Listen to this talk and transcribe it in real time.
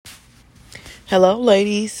Hello,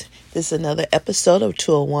 ladies. This is another episode of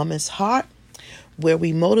To a Woman's Heart, where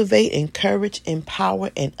we motivate, encourage, empower,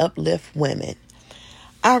 and uplift women.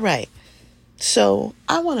 All right. So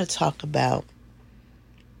I want to talk about,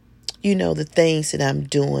 the things that I'm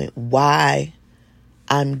doing, why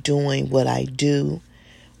I'm doing what I do.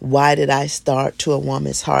 Why did I start To a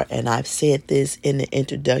Woman's Heart? And I've said this in the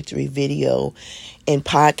introductory video. And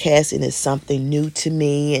podcasting is something new to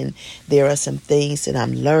me. And there are some things that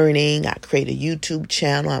I'm learning. I created a YouTube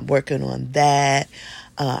channel. I'm working on that.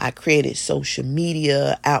 I created social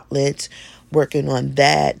media outlets, working on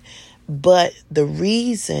that. But the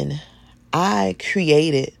reason I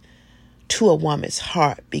created To a Woman's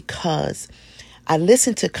Heart, because I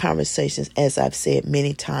listen to conversations, as I've said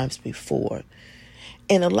many times before.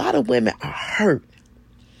 And a lot of women are hurt.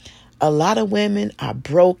 A lot of women are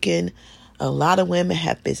broken. A lot of women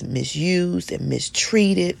have been misused and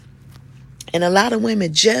mistreated. And a lot of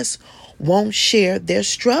women just won't share their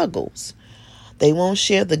struggles. They won't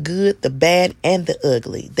share the good, the bad, and the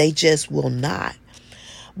ugly. They just will not.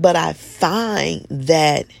 But I find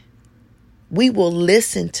that we will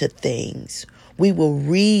listen to things. We will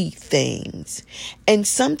read things. And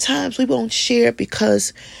sometimes we won't share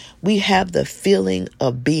because we have the feeling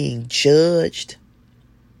of being judged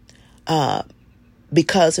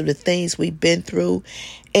because of the things we've been through.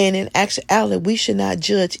 And in actuality, we should not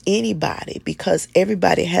judge anybody because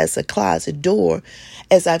everybody has a closet door,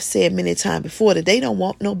 as I've said many times before, that they don't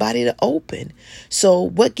want nobody to open. So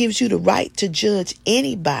what gives you the right to judge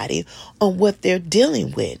anybody on what they're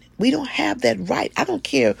dealing with? We don't have that right. I don't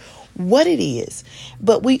care what it is.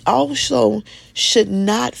 But we also should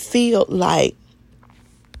not feel like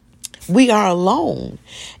we are alone.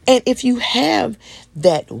 And if you have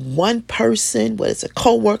that one person, whether it's a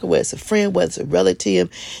coworker, whether it's a friend, whether it's a relative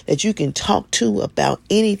that you can talk to about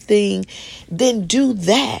anything, then do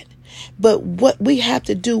that. But what we have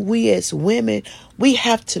to do, we as women, we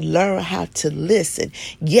have to learn how to listen.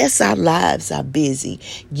 Yes, our lives are busy.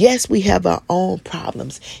 Yes, we have our own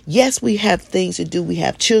problems. Yes, we have things to do. We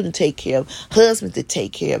have children to take care of, husbands to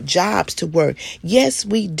take care of, jobs to work. Yes,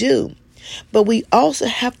 we do. But we also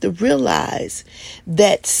have to realize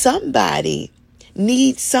that somebody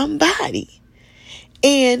needs somebody.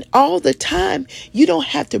 And all the time, you don't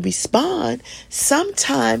have to respond.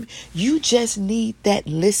 Sometimes you just need that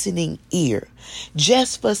listening ear,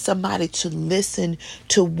 just for somebody to listen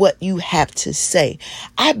to what you have to say.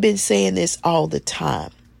 I've been saying this all the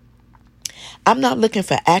time. I'm not looking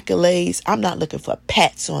for accolades. I'm not looking for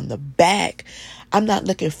pats on the back. I'm not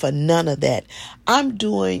looking for none of that. I'm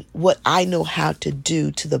doing what I know how to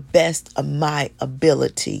do to the best of my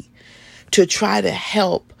ability to try to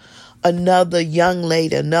help another young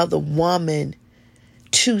lady, another woman,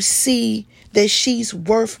 to see that she's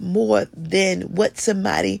worth more than what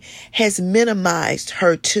somebody has minimized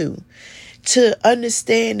her to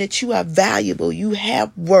understand that you are valuable, you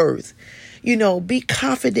have worth. Be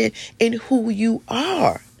confident in who you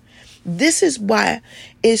are. This is why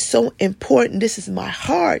it's so important. This is my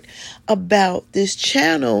heart about this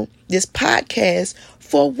channel, this podcast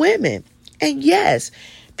for women. And yes,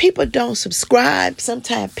 people don't subscribe.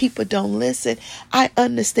 Sometimes people don't listen. I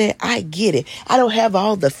understand. I get it. I don't have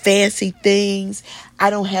all the fancy things. I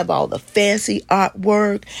don't have all the fancy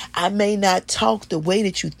artwork. I may not talk the way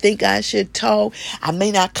that you think I should talk. I may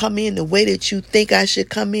not come in the way that you think I should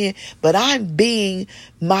come in. But I'm being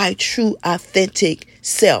my true, authentic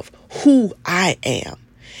self, who I am.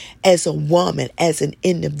 As a woman, as an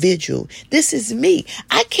individual. This is me.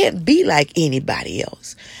 I can't be like anybody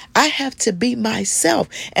else. I have to be myself.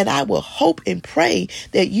 And I will hope and pray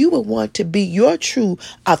that you will want to be your true,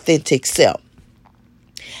 authentic self.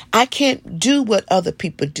 I can't do what other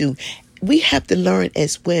people do. We have to learn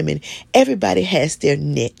as women. Everybody has their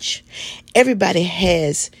niche. Everybody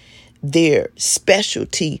has their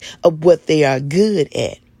specialty of what they are good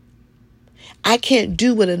at. I can't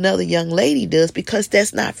do what another young lady does because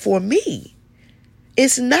that's not for me.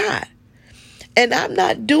 It's not. And I'm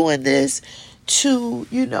not doing this to,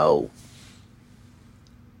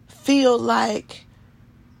 feel like,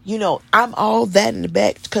 I'm all that in the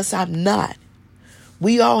back, because I'm not.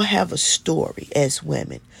 We all have a story as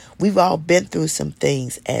women. We've all been through some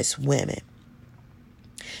things as women.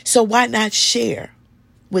 So why not share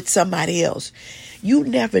with somebody else? You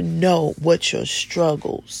never know what your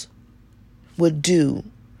struggles would do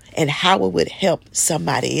and how it would help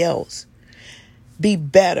somebody else be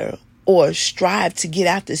better or strive to get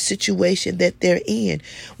out the situation that they're in.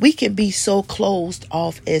 We can be so closed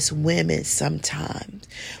off as women sometimes.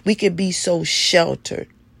 We can be so sheltered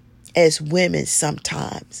as women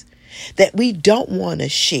sometimes that we don't want to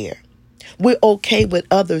share. We're okay with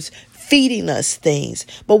others feeding us things.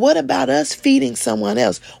 But what about us feeding someone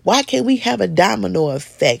else? Why can't we have a domino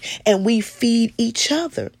effect and we feed each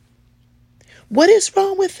other? What is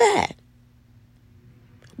wrong with that?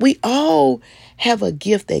 We all have a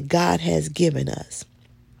gift that God has given us.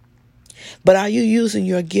 But are you using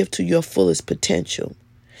your gift to your fullest potential?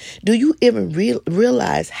 Do you even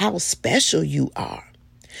realize how special you are?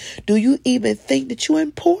 Do you even think that you're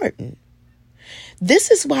important?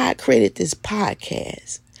 This is why I created this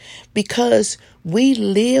podcast, because we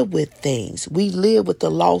live with things. We live with the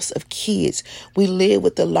loss of kids. We live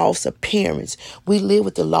with the loss of parents. We live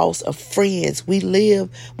with the loss of friends. We live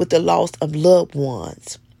with the loss of loved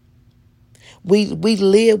ones. We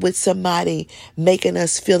live with somebody making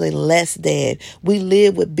us feeling less than. We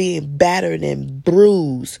live with being battered and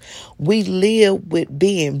bruised. We live with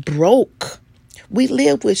being broke. We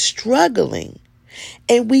live with struggling.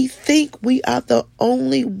 And we think we are the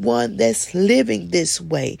only one that's living this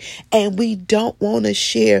way. And we don't want to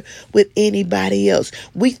share with anybody else.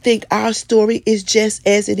 We think our story is just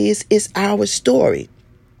as it is. It's our story.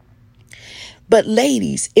 But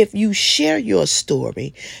ladies, if you share your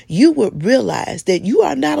story, you would realize that you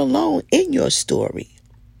are not alone in your story.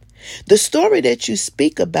 The story that you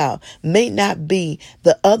speak about may not be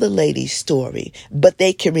the other lady's story, but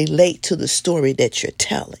they can relate to the story that you're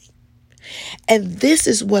telling. And this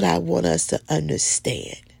is what I want us to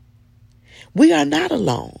understand. We are not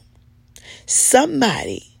alone.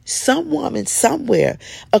 Somebody, some woman, somewhere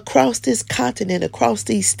across this continent, across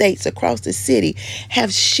these states, across the city,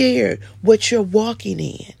 have shared what you're walking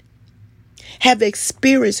in, have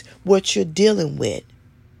experienced what you're dealing with,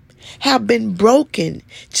 have been broken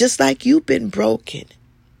just like you've been broken.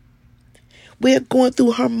 We're going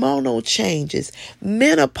through hormonal changes.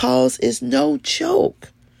 Menopause is no joke.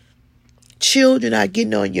 Children are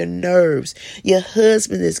getting on your nerves. Your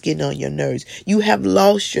husband is getting on your nerves. You have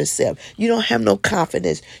lost yourself. You don't have no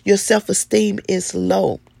confidence. Your self-esteem is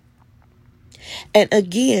low. And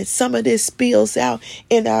again, some of this spills out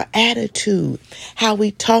in our attitude, how we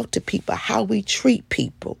talk to people, how we treat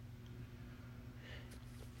people.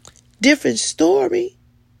 Different story,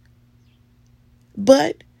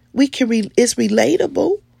 but it's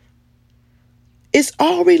relatable. It's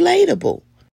all relatable.